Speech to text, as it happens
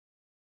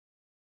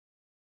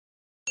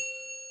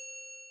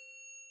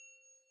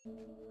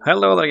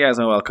Hello there guys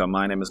and welcome,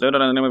 my name is Ludeer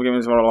and the name of the game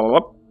is...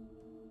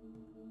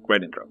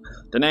 Great intro.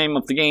 The name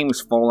of the game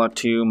is Fallout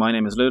 2, my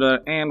name is Ludeer,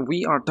 and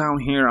we are down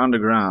here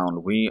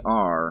underground. We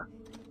are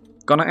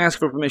gonna ask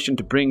for permission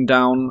to bring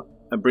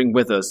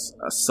with us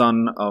a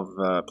son of...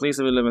 please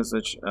leave a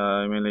message,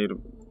 immediately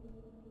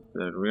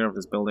the rear of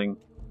this building.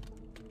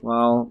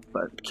 Well,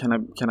 but can I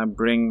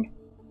bring...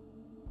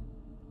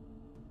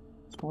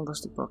 Small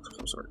dusty box of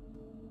some sort.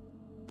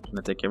 Can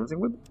I take everything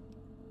with me?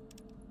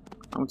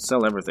 I would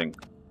sell everything.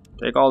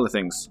 Take all the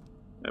things.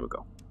 There we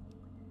go.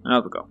 And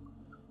out we go.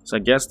 So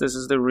I guess this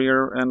is the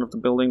rear end of the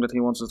building that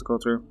he wants us to go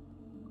through.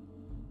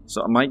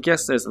 So my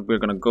guess is that we're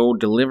gonna go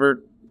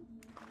deliver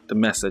the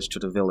message to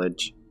the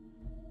village.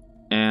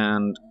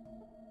 And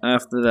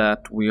after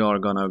that we are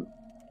gonna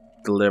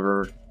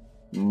deliver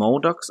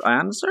Modoc's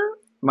answer?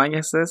 My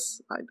guess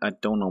is. I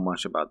don't know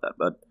much about that,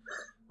 but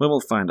we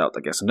will find out, I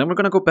guess. And then we're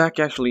gonna go back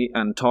actually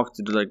and talk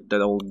to that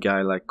old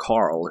guy like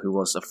Carl, who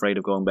was afraid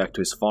of going back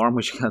to his farm,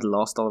 which he had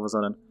lost all of a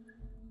sudden.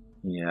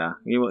 Yeah,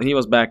 he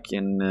was back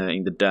in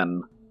the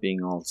den,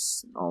 being all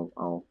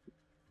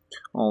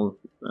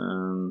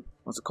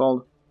what's it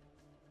called?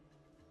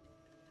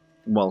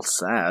 Well,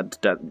 sad.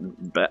 That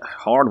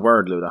hard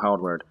word, Luda,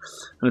 hard word.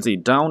 Let's see,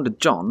 down to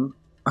John.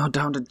 Oh,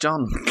 down to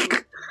John.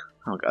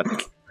 Oh god.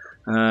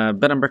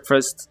 Bed and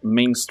breakfast,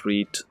 Main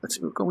Street. Let's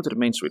see, we're going to the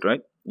Main Street,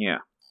 right?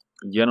 Yeah.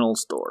 General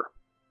store.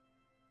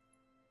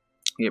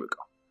 Here we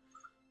go.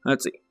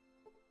 Let's see.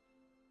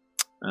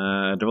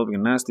 Developing a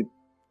nasty.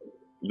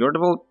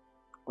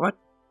 What?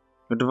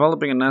 You're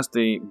developing a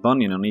nasty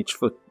bunion on each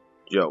foot,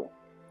 Joe.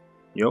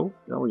 Yo?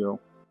 You're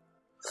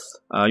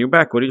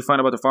back. What did you find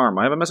about the farm?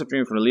 I have a message from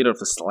you from the leader of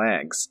the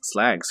Slags.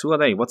 Slags? Who are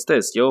they? What's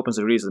this? Joe opens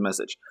and reads the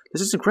message.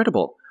 This is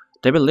incredible.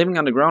 They've been living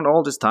underground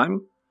all this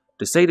time?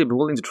 They say they'd be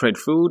willing to trade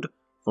food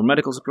for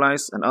medical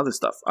supplies and other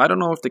stuff. I don't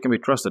know if they can be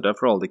trusted.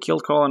 After all, they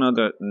killed Carl and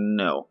other...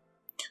 No.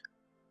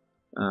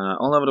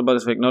 All of it about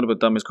his fake note about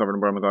dummies covered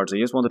in burn guards.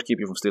 He just wanted to keep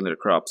you from stealing their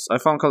crops. I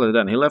found Carl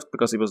then. He left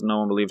because no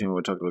one believed him when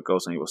we talked about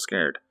ghosts and he was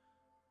scared.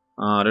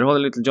 They're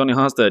holding little Johnny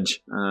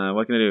hostage.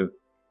 What can I do?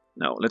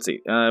 No, let's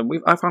see.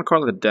 I found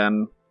Carl at the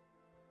den.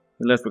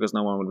 He left because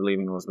no one would believe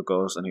him was the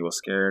ghost and he was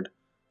scared.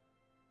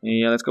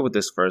 Yeah, let's go with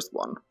this first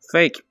one.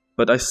 Fake,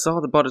 but I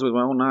saw the bodies with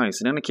my own eyes.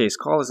 In any case,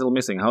 Carl is still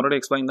missing. How do they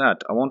explain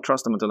that? I won't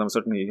trust him until I'm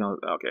certain he...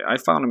 Okay, I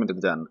found him in the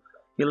den.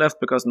 He left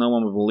because no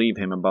one would believe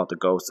him about the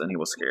ghosts and he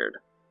was scared.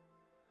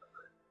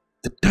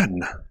 The den?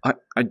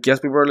 I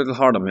guess we were a little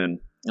hard on him.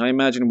 I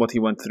imagine what he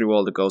went through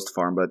all the ghost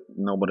farm, but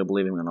nobody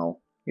believed him and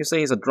all. You say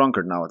he's a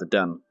drunkard now at the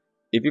den.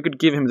 If you could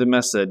give him the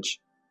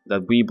message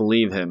that we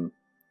believe him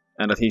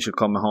and that he should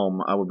come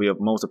home, I would be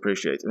most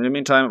appreciated. In the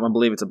meantime, I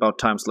believe it's about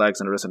time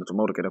Slags and the rest of the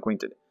motor get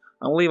acquainted.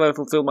 I believe I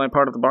fulfilled my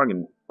part of the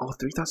bargain. Oh,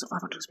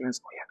 3,500 experience.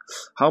 Oh, yeah.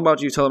 How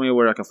about you telling me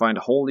where I can find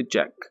Holy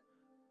GECK?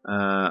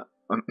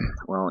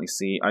 Well, you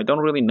see, I don't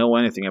really know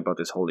anything about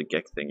this Holy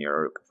GECK thing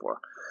you're looking for.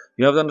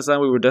 You have to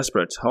understand we were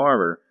desperate.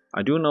 However,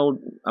 I do know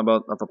of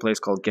a place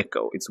called GECK.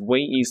 It's way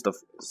east of...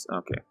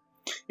 Okay.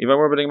 If I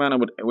were a betting man, I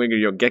would wiggle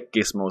your GECK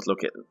gizmos.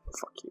 Look at...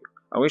 Fuck you.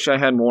 I wish I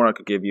had more I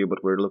could give you,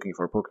 but we're looking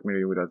for a poker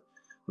community with that.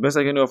 The best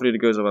I can do offer you the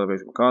goods of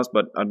elevation cost,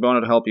 but I'd be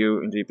honored to help you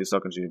and deeply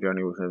stuck into your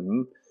journey with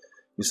him.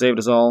 You saved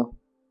us all.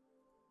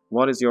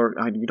 What is your...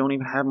 you don't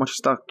even have much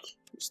stuff.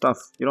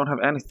 You don't have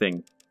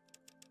anything.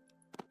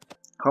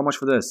 How much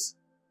for this?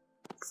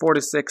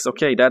 46.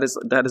 Okay, that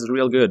is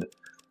real good.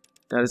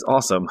 That is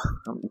awesome.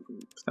 I'm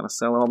just gonna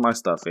sell all my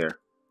stuff here.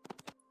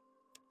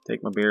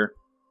 Take my beer.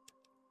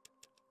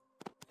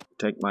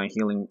 Take my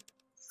healing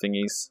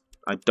thingies.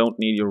 I don't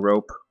need your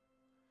rope.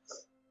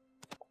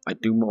 I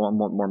do want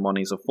more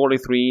money. So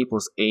 43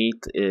 plus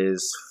 8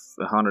 is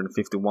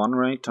 151,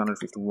 right?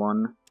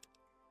 151.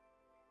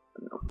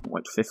 No,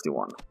 wait,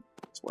 51.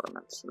 That's what I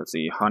meant. Let's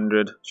see,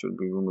 100 should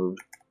be removed.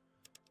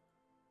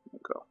 There we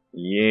go.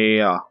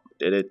 Yeah,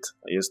 did it.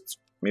 I just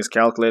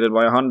miscalculated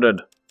by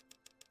 100.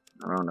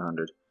 Around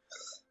 100.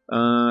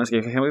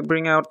 Okay, can we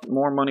bring out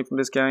more money from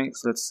this guy?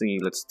 So let's see,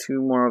 let's 2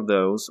 more of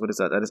those. What is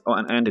that? That is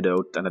an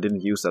antidote, and I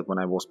didn't use that when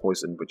I was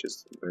poisoned, which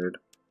is weird.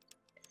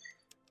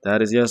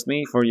 That is just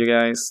me for you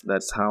guys.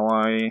 That's how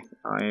I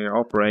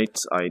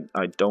operate.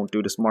 I don't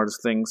do the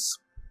smartest things.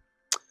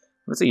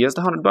 Let's see, here's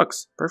the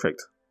 $100.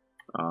 Perfect.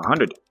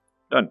 100.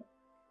 Done.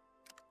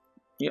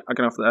 Yeah, I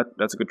can offer that.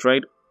 That's a good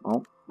trade.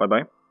 Oh,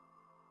 bye-bye.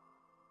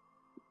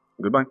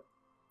 Goodbye.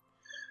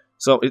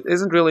 So it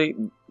isn't really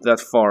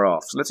that far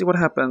off. So let's see what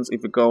happens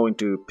if we go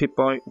into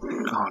PIPBoy.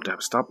 Oh damn!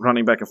 Stop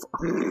running back and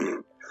forth.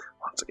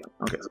 Once again.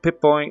 Okay, so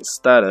PIPBoy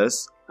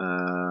status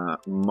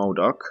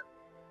Modoc.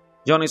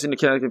 Johnny's in the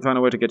cat. Can find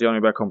a way to get Johnny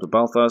back home to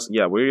Balthas.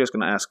 Yeah, we're just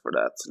gonna ask for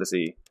that. So let's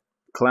see.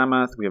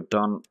 Klamath. We have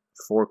done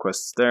 4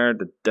 quests there.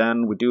 The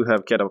den. We do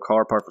have get a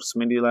car part for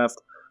Smitty left,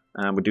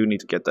 and we do need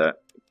to get the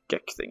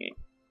GECK thingy.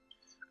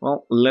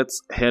 Well,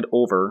 let's head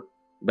over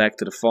back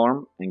to the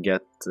farm and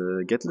get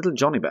little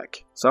Johnny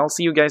back. So I'll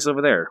see you guys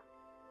over there.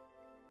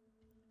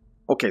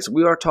 Okay, so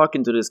we are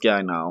talking to this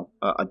guy now,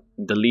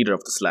 the leader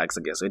of the Slags,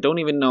 I guess. I don't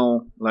even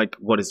know like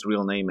what his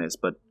real name is,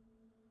 but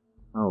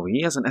Oh,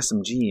 he has an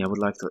SMG. I would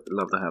love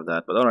to have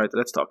that. But alright,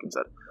 let's talk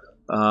instead.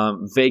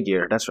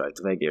 Vegir, that's right,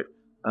 Vegir.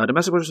 The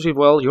message was received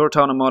well. Your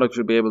town and Modok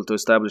should be able to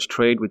establish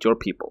trade with your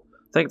people.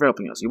 Thank you for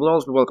helping us. You will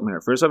always be welcome here.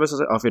 For your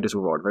services, I offer you this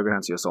reward. Vegir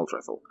hands you assault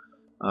rifle.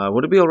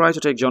 Would it be alright to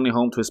take Johnny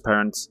home to his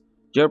parents?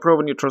 You have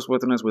proven your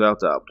trustworthiness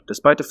without doubt.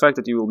 Despite the fact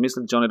that you will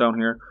mislead Johnny down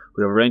here,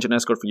 we have arranged an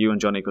escort for you and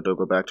Johnny to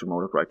go back to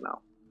Modok right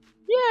now.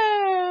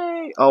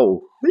 Yay!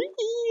 Oh,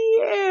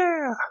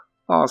 yeah!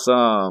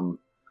 Awesome.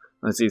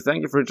 Let's see.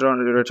 Thank you for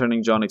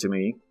returning Johnny to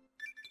me.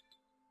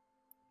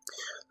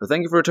 So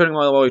thank you for returning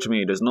my boy to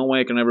me. There's no way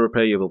I can ever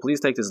repay you, but please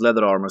take this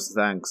leather armor as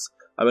thanks.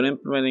 I've been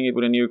implementing it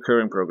with a new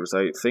current progress.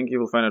 I think you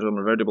will find out I'm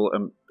veritable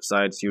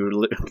besides you.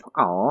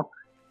 Aww.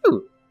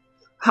 Ooh.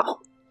 How?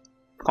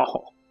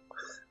 Oh.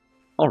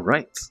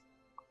 Alright.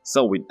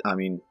 So we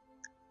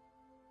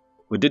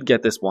did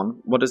get this one.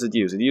 What does it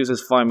use? It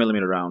uses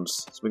 5mm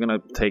rounds. So we're gonna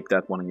take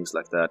that one and use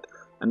like that.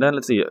 And then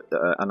let's see,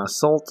 an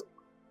assault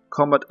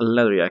combat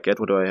leather jacket.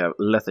 What do I have?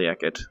 Leather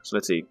jacket. So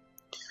let's see.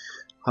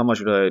 How much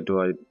do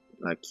I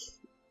like?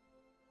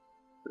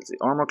 Let's see.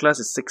 Armor class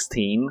is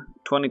 16.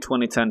 20,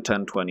 20, 10,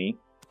 10, 20.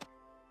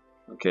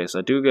 Okay, so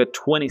I do get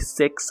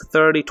 26,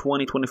 30,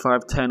 20,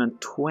 25, 10, and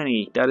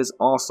 20. That is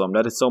awesome.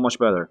 That is so much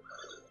better.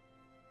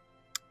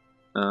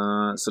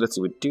 So let's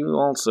see. We do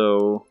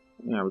also...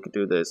 Yeah, we could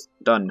do this.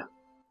 Done.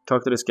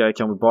 Talk to this guy.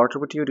 Can we barter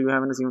with you? Do you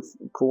have anything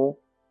cool?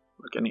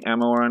 Like any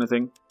ammo or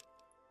anything?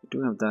 I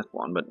do have that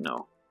one, but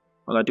no.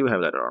 Well, I do have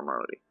that armor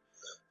already.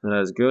 So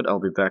that is good. I'll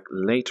be back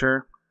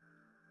later.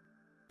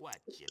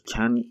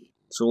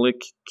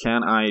 Sulik,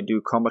 can I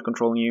do combat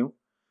controlling you?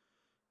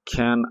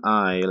 Can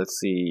I, let's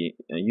see,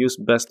 use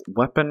best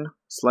weapon?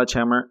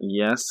 Sledgehammer,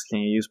 yes. Can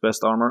you use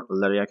best armor?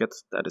 Leather jacket,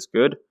 that is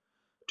good.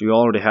 Do you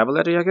already have a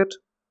leather jacket?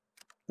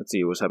 Let's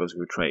see what happens if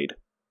we trade.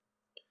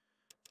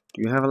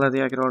 Do you have a leather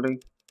jacket already?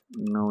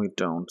 No, we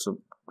don't. So,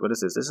 what is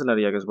this? This is a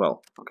leather jacket as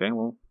well. Okay,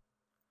 well.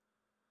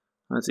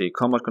 Let's see,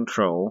 combat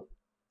control.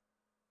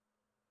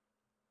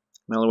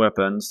 Melee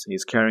weapons,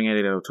 he's carrying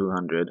 80 out of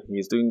 200.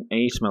 He's doing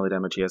 8 melee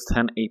damage, he has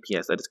 10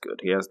 APS, that is good.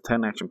 He has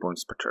 10 action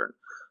points per turn.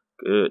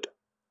 Good.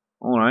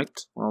 Alright,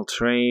 well,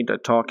 trade,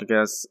 talk, I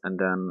guess, and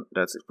then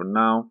that's it for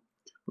now.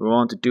 We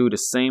want to do the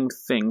same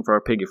thing for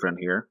our piggy friend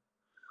here.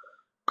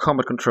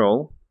 Combat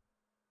control.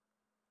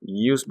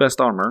 Use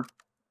best armor.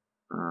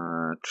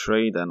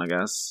 Trade then, I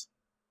guess.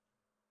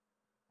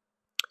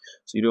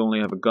 So you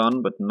only have a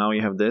gun, but now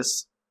you have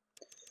this.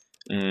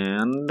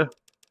 And...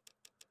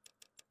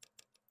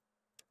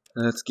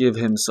 let's give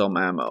him some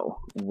ammo.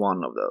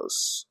 One of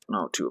those.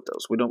 No, 2 of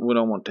those. We don't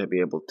want to be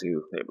able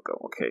to... There we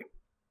go, okay.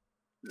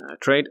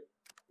 Trade.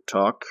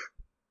 Talk.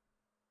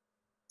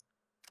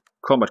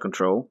 Combat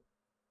control.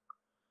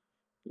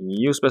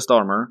 Use best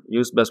armor.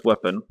 Use best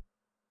weapon.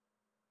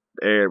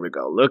 There we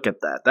go. Look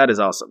at that. That is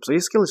awesome. So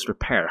his skill is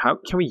repair. How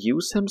can we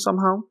use him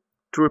somehow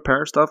to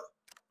repair stuff?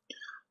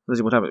 Let's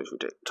see what happens if we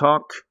take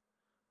talk.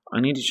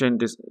 I need to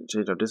change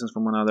our distance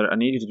from one another. I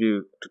need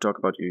you to talk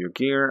about your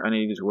gear. I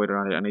need you to wait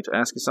around here. I need to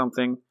ask you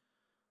something.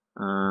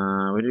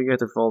 We did get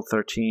the vault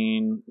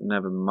 13.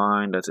 Never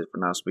mind. That's it for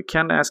now. So we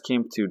can't ask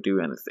him to do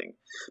anything.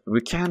 But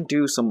we can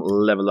do some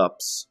level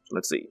ups.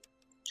 Let's see.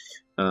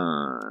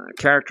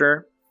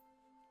 Character.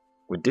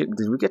 Did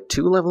we get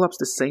 2 level ups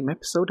the same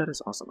episode? That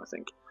is awesome, I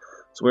think.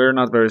 So we're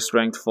not very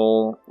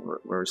strengthful. We're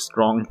very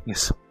strong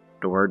is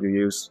the word you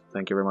use.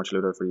 Thank you very much,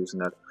 Ludeer, for using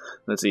that.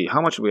 Let's see.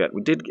 How much did we get?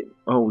 We did get...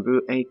 Oh, we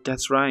got 8.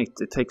 That's right.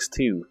 It takes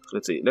 2. So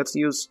let's see. Let's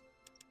use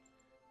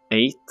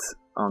 8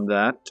 on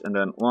that. And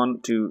then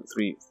 1, 2,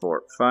 3,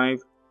 4, 5.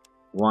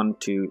 1,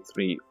 2,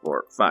 3,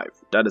 4, 5.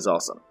 That is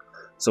awesome.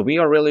 So we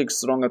are really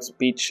strong at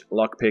speech,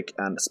 lockpick,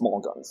 and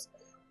small guns.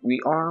 We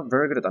are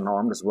very good at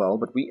unarmed as well,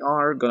 but we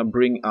are gonna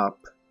bring up...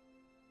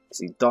 Let's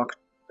see,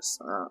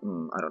 I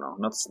don't know,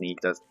 not sneak,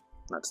 that's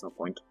no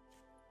point.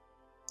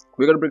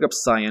 We're gonna bring up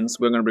science,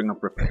 we're gonna bring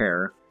up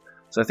repair.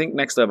 So I think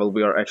next level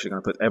we are actually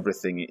gonna put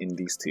everything in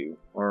these 2,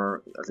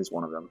 or at least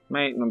one of them,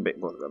 maybe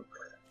both of them.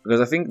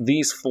 Because I think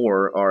these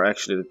 4 are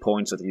actually the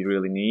points that you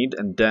really need,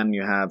 and then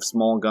you have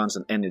small guns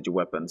and energy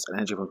weapons. And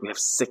energy weapons, we have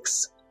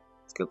 6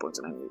 skill points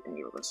in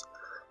energy weapons.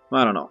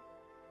 Well, I don't know.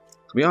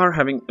 We are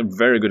having a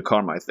very good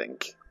karma, I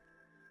think.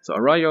 So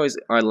Arroyo is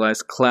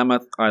idolized,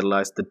 Klamath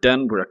idolized, the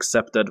Den were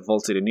accepted,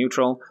 Vault City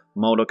neutral,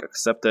 Modok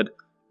accepted,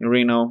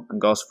 Reno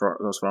and Ghost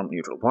Farm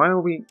neutral. Why are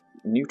we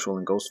neutral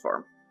in Ghost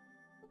Farm?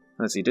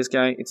 Let's see, this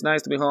guy, it's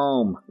nice to be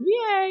home.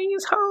 Yay,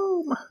 he's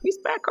home! He's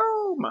back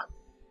home!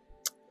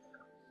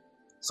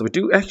 So we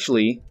do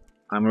actually,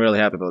 I'm really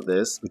happy about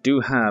this, we do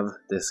have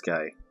this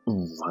guy.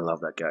 Ooh, I love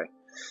that guy.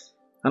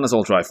 And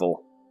assault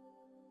rifle.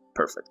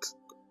 Perfect.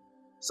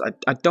 So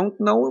I don't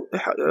know,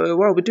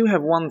 well, we do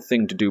have one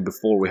thing to do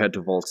before we head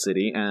to Vault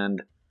City,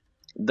 and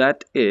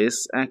that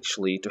is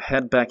actually to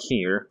head back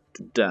here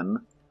to Den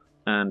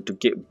and to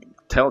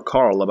tell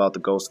Carl about the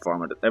ghost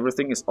farmer, that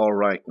everything is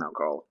alright now,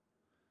 Carl.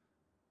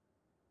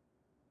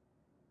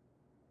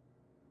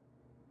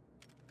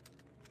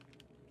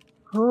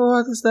 Oh,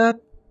 what is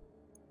that?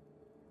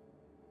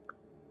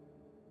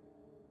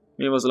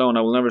 Leave us alone.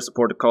 I will never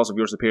support the cause of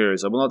your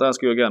superiors. I will not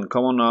ask you again.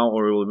 Come on now,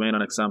 or we will be made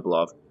an example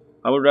of.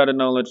 I would rather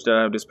knowledge that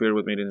I have disappeared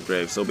with me in the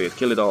grave. So be it.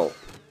 Kill it all.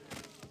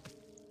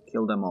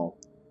 Kill them all.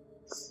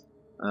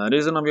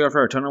 This is none of your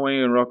affair. Turn away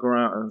and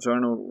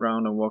turn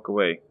around and walk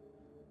away.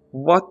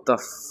 What the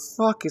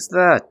fuck is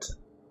that?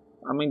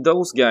 I mean,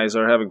 those guys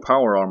are having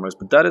power armors,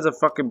 but that is a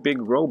fucking big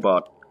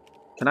robot.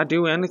 Can I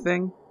do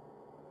anything?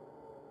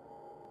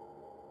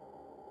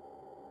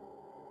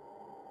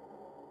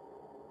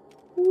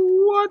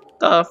 What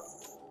the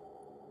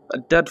a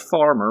dead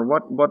farmer?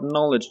 What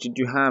knowledge did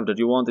you have that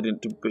you wanted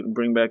it to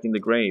bring back in the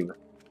grave?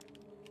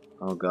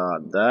 Oh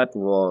god, that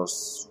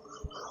was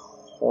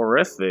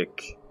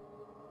horrific.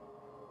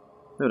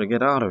 Dude,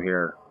 get out of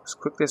here as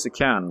quickly as you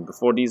can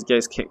before these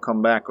guys can't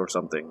come back or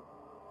something.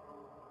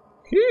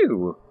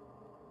 Phew!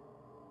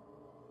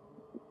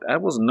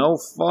 That was no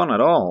fun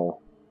at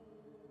all.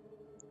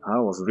 I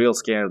was real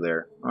scared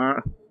there.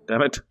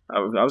 Damn it. I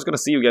was gonna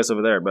see you guys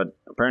over there, but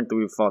apparently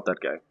we fought that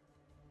guy.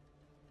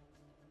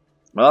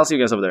 Well, I'll see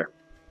you guys over there.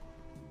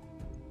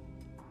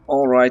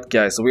 Alright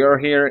guys, so we are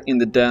here in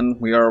the den.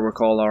 We are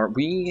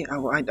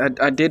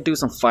I did do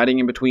some fighting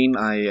in between.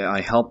 I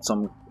helped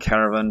some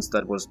caravans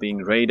that was being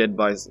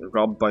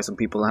robbed by some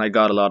people, and I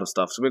got a lot of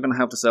stuff. So we're gonna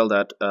have to sell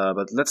that,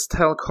 but let's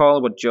tell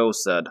Carl what Joe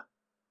said.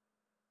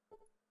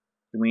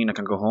 You mean I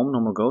can go home? No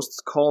more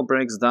ghosts? Carl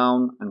breaks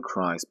down and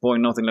cries. Boy,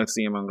 nothing like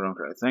seeing him on ground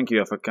cry. Thank you,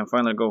 if I can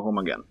finally go home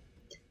again.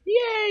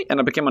 Yay!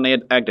 And I became an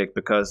addict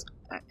because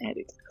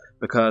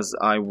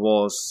I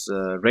was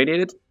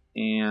radiated,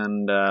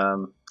 and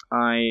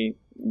I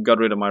got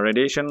rid of my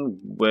radiation,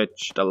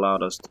 which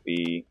allowed us to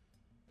be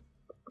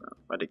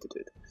addicted to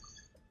it.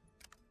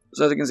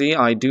 So as you can see,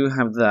 I do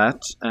have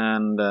that,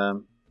 and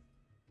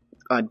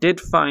I did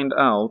find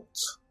out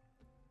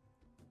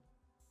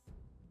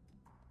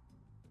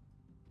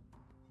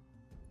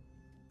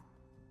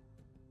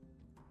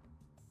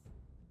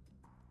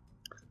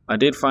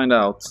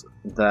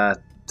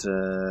that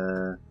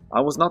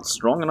I was not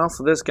strong enough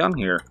for this gun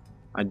here.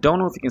 I don't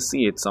know if you can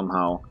see it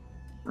somehow.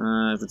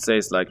 If it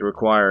says like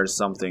requires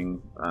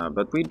something,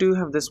 but we do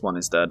have this one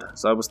instead.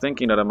 So I was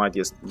thinking that I might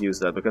just use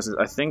that because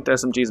I think the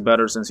SMG is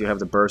better since you have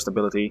the burst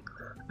ability,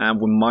 and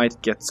we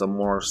might get some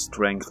more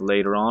strength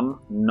later on.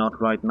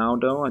 Not right now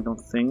though. I don't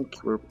think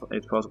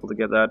it's possible to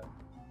get that.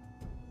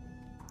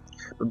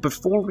 But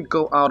before we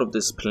go out of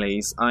this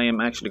place, I am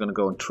actually going to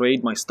go and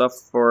trade my stuff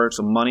for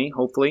some money,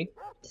 hopefully.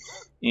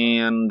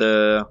 And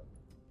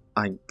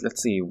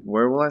let's see,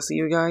 where will I see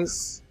you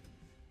guys?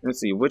 Let's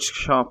see, which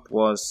shop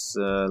was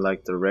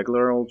like the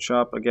regular old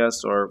shop, I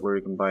guess, or where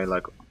you can buy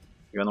like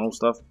general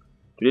stuff.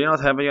 Do they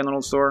not have a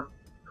general store?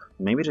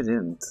 Maybe they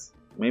didn't.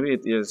 Maybe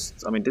it is.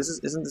 I mean,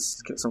 isn't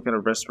this some kind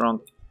of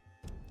restaurant?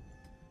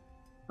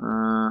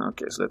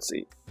 Okay, so let's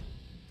see.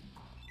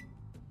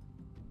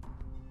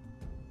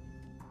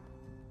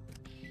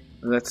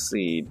 Let's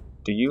see.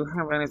 Do you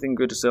have anything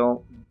good to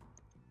sell?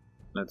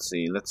 Let's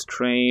see. Let's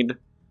trade.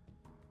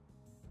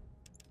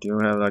 Do you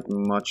have like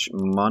much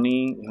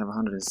money? You have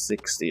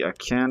 160. I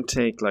can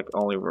take like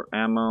all your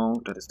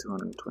ammo. That is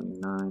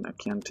 229. I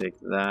can take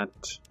that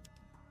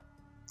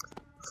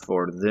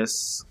for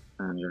this,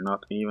 and you're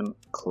not even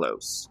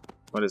close.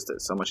 What is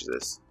this? How much is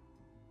this?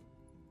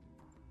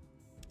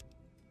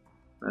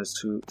 That is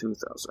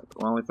 2,000.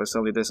 Well, if I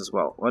sell you this as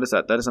well. What is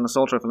that? That is an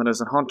assault rifle and that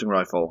is a hunting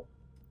rifle.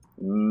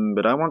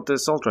 But I want the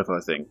assault rifle,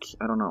 I think.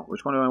 I don't know.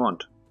 Which one do I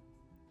want?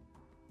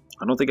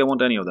 I don't think I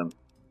want any of them.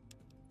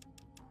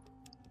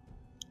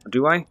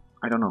 Do I?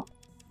 I don't know.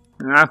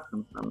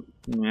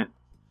 Yeah.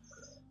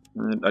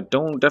 I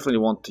don't definitely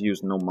want to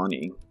use no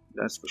money.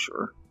 That's for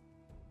sure.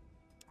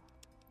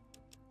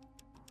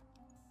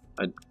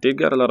 I did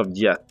get a lot of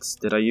jets.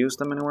 Did I use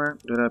them anywhere?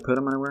 Did I put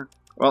them anywhere?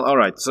 Well, all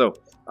right. So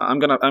I'm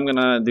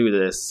gonna do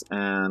this,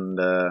 and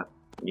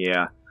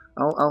yeah,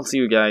 I'll see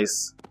you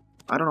guys.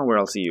 I don't know where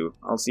I'll see you.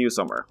 I'll see you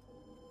somewhere.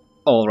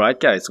 All right,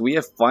 guys. We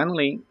have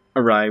finally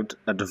arrived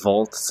at the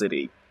Vault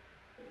City.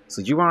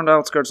 So you are on the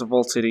outskirts of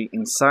Vault City.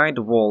 Inside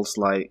the walls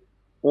lie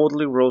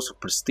orderly rows of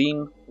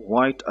pristine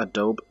white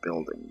adobe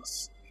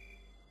buildings.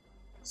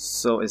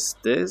 So is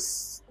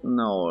this?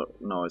 No,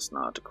 it's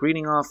not.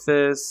 Greeting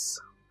office.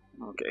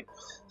 Okay.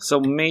 So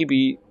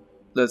maybe,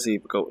 let's see,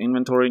 if we go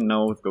inventory,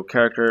 no. If we go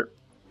character,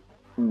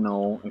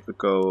 no. If we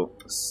go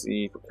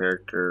C for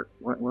character,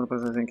 what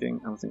was I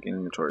thinking? I was thinking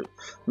inventory.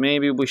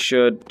 Maybe we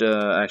should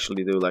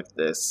actually do like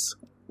this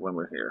when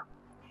we're here.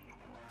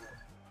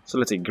 So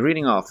let's see,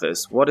 greeting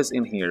office. What is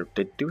in here?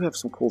 They do have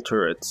some cool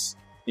turrets.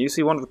 You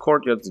see one of the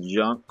courtyard's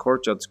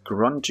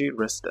grungy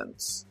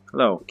residents.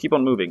 Hello, keep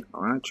on moving.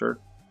 Alright, sure.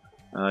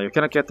 You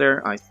cannot get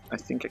there. I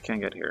think I can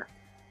get here.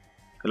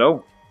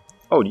 Hello?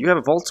 Oh, you have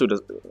a vault suit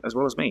as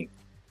well as me.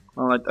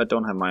 Well, I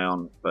don't have my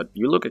own, but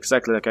you look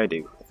exactly like I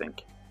do, I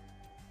think.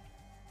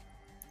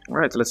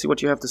 Alright, so let's see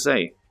what you have to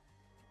say.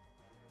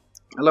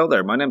 Hello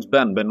there, my name's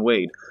Ben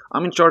Wade.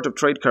 I'm in charge of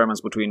trade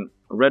caravans between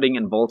Reading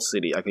and Vault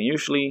City. I can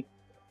usually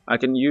I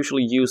can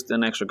usually use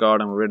an extra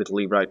guard and we're ready to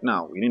leave right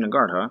now. You need a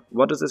guard, huh?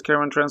 What does this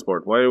caravan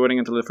transport? Why are you waiting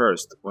until the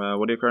first?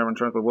 What do you caravan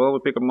transport? Well, we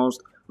pick up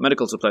most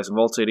medical supplies in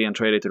Vault City and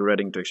trade it to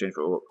Reading to exchange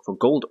for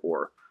gold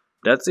ore.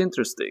 That's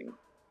interesting.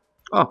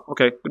 Oh,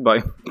 okay.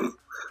 Goodbye.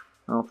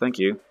 Oh, thank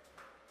you.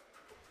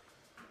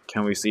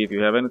 Can we see if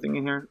you have anything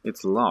in here?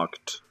 It's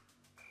locked.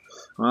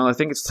 Well, I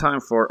think it's time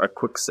for a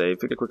quick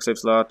save. Pick a quick save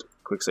slot.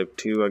 Quick save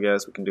 2, I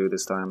guess we can do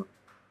this time.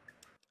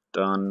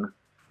 Done.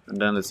 And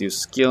then let's use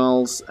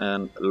skills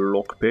and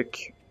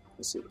lockpick.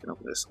 Let's see if we can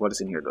open this. What is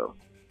in here though?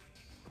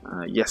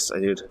 Yes, I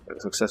did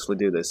successfully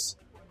do this.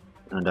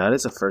 And that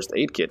is a first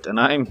aid kit, and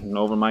I'm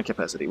over my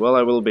capacity. Well,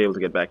 I will be able to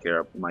get back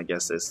here. My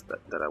guess is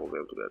that I will be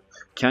able to do it.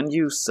 Can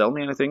you sell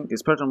me anything?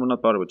 This person will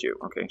not bother with you.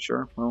 Okay,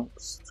 sure. Well,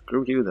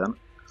 screw you then.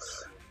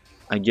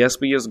 I guess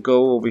we just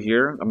go over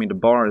here. I mean, the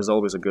bar is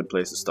always a good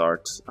place to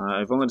start.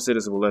 If only the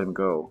citizen will let him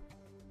go.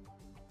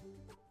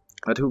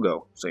 Let who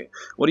go? Say,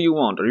 what do you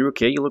want? Are you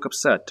okay? You look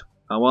upset.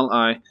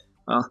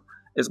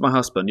 It's my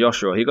husband,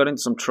 Joshua. He got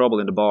into some trouble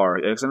in the bar.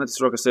 He accidentally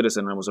struck a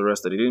citizen and was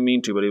arrested. He didn't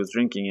mean to, but he was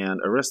drinking and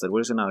arrested.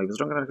 Where is he now? He was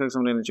drunk and attacked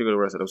somebody and he got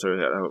arrested. I'm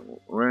sorry.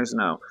 Where is he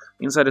now?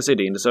 Inside the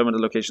city, in the servant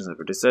location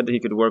center. They said he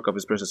could work up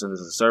his prison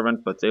sentence as a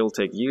servant, but they'll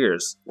take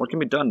years. What can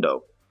be done,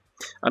 though?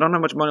 I don't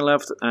have much money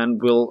left,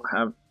 and we'll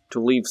have to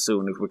leave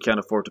soon if we can't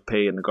afford to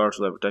pay, and the guards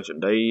will have protection.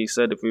 They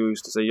said if we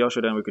used to say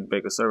Joshua, then we could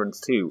make a servant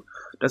too.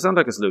 That sounds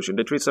like a solution.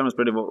 They treat servants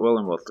pretty well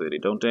in Vault City,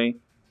 don't they?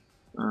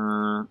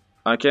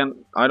 I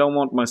don't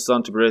want my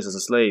son to be raised as a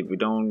slave. We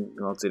don't.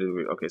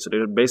 Okay, so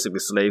they're basically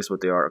slaves,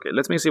 but they are. Okay,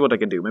 let me see what I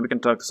can do. Maybe I can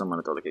talk to someone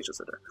at the location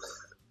center.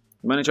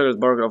 Manager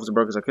Barker, Officer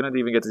Barker. I couldn't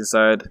even get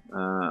inside.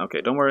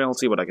 Okay, don't worry. I'll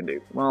see what I can do.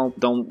 Well,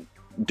 don't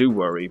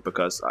worry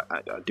because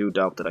I do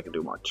doubt that I can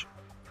do much.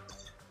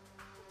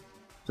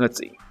 Let's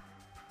see.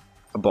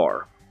 A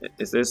bar.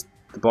 Is this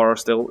the bar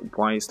still?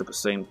 Why is the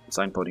same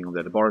sign pointing on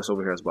there? The bar is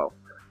over here as well.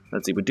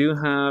 Let's see. We do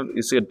have.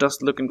 You see a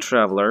dust-looking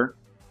traveler,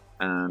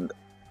 and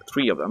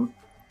 3 of them.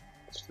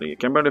 You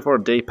can barely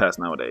afford a day pass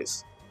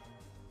nowadays.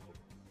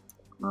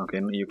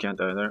 Okay, you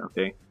can't either.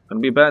 Okay,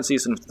 gonna be a bad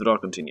season if the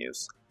drought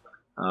continues.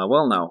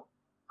 Well now,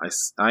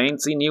 I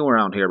ain't seen you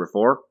around here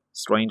before,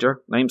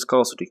 stranger. Name's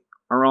Cassidy.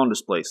 Around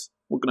this place.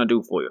 What can I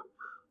do for you?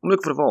 I'm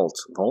looking for the vault.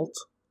 Vault?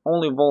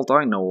 Only vault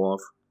I know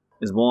of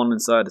is one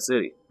inside the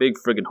city. Big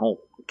friggin'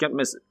 hole. You can't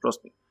miss it.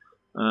 Trust me.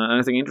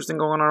 Anything interesting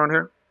going on around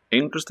here?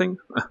 Interesting?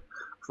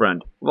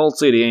 Friend, Vault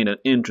City ain't an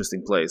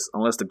interesting place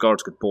unless the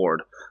guards get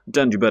bored.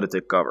 Then you better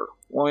take cover.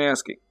 Why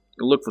asking?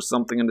 You look for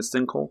something in the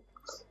sinkhole?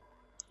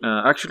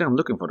 Actually, I'm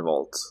looking for the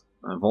vault.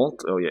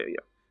 Vault? Oh, yeah.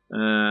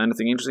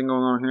 Anything interesting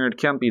going on here? It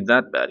can't be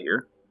that bad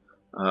here.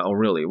 Oh,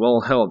 really?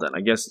 Well, hell then.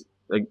 I guess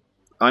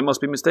I must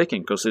be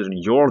mistaken, considering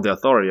you're the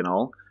authority and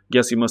all.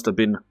 Guess you must have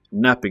been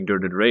napping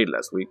during the raid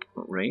last week.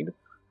 Raid?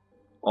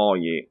 Oh,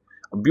 yeah.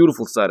 A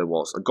beautiful sight it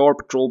was. A guard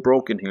patrol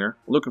broke in here,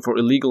 looking for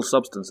illegal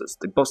substances.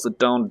 They busted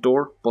down the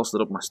door,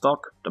 busted up my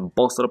stock, then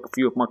busted up a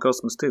few of my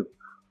customers too.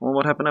 Well,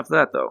 what happened after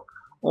that, though?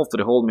 After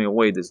they hauled me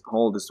away,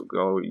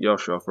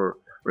 Joshua for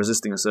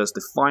resisting arrest,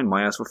 they fined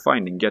my ass for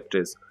finding, get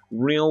this,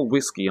 real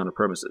whiskey on the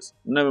premises.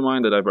 Never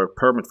mind that I got a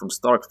permit from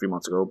Stark 3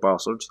 months ago,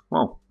 bastards.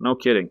 Well, no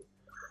kidding.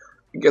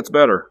 It gets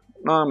better.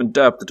 Now I'm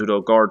indebted to the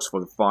guards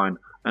for the fine,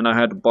 and I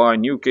had to buy a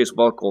new case of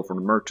alcohol from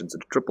the merchants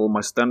at triple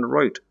my standard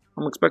rate.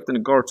 I'm expecting the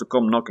guards to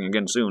come knocking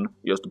again soon,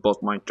 just to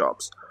bust my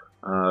chops.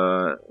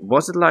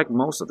 Was it like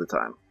most of the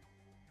time?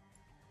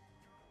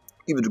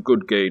 Even the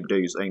good gay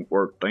days ain't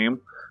worth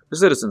damn. The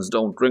citizens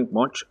don't drink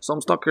much, so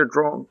I'm stuck here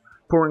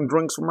pouring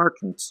drinks for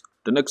merchants.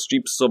 The next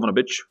cheap son of a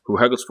bitch who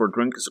haggles for a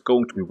drink is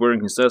going to be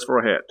wearing his ass for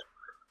a hat.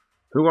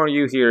 Who are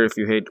you here if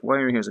you hate? Why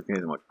are you here if you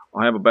hate much?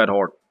 I have a bad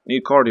heart.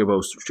 Need cardio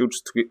boost,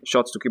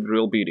 shots to keep the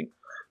real beating.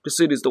 The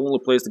city is the only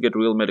place to get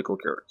real medical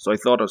care, so I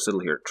thought I'd settle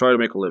here, try to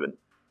make a living.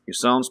 You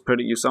sound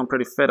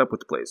pretty fed up with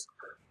the place.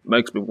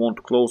 Makes me want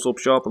to close up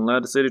shop and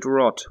let the city to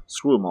rot.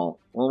 Screw 'em all.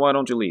 Well, why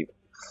don't you leave?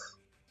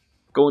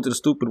 Going to the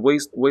stupid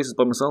wastes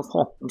by myself?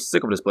 Oh, I'm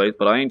sick of this place,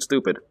 but I ain't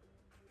stupid.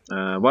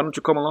 Why don't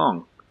you come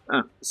along?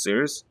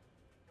 Serious?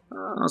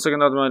 Second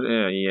thought,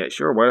 yeah,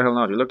 sure, why the hell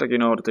not? You look like you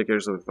know how to take care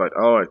of yourself. Fight.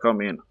 Alright,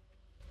 come in.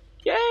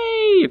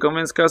 Yay! You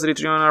convinced Cassidy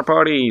to join our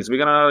parties. We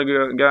got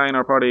another guy in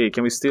our party.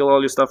 Can we steal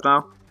all your stuff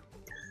now?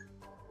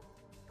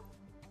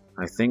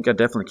 I think I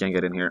definitely can't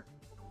get in here.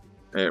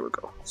 There we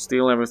go.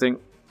 Steal everything.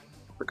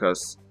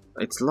 Because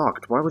it's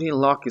locked. Why would he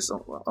lock his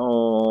own?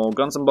 Oh,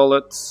 guns and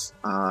bullets.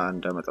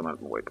 And damn it, I'm out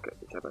of my way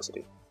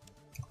capacity.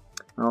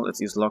 Well,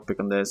 let's use lockpick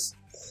on this.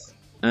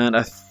 And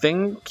I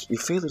think you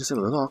failed to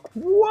disable the lock.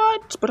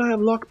 What? But I have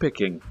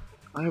lockpicking.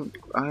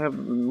 I have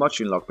much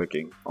in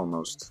lockpicking,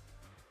 almost.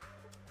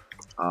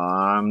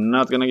 I'm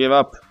not gonna give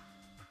up.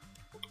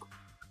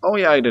 Oh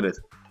yeah, I did it.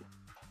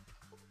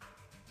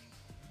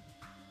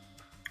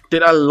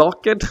 Did I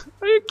lock it?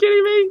 Are you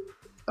kidding me?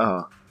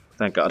 Oh,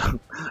 thank God.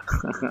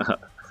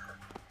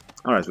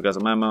 Alright, we got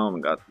some ammo,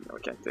 we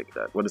can't take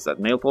that. What is that?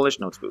 Nail polish?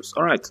 No, it's boost.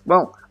 Alright,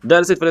 well, that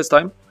is it for this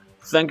time.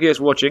 Thank you guys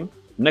for watching.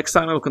 Next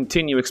time I will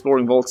continue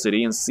exploring Vault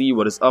City and see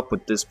what is up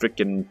with this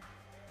freaking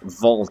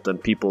vault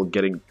and people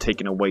getting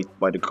taken away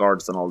by the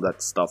guards and all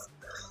that stuff.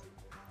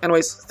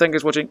 Anyways, thank you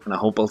for watching, and I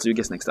hope I'll see you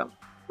guys next time.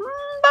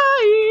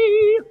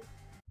 Bye!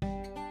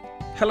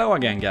 Hello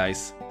again,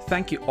 guys.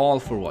 Thank you all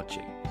for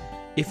watching.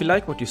 If you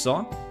like what you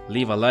saw,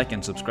 leave a like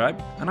and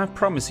subscribe, and I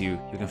promise you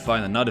can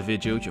find another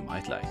video you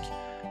might like.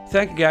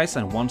 Thank you guys,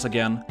 and once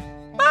again,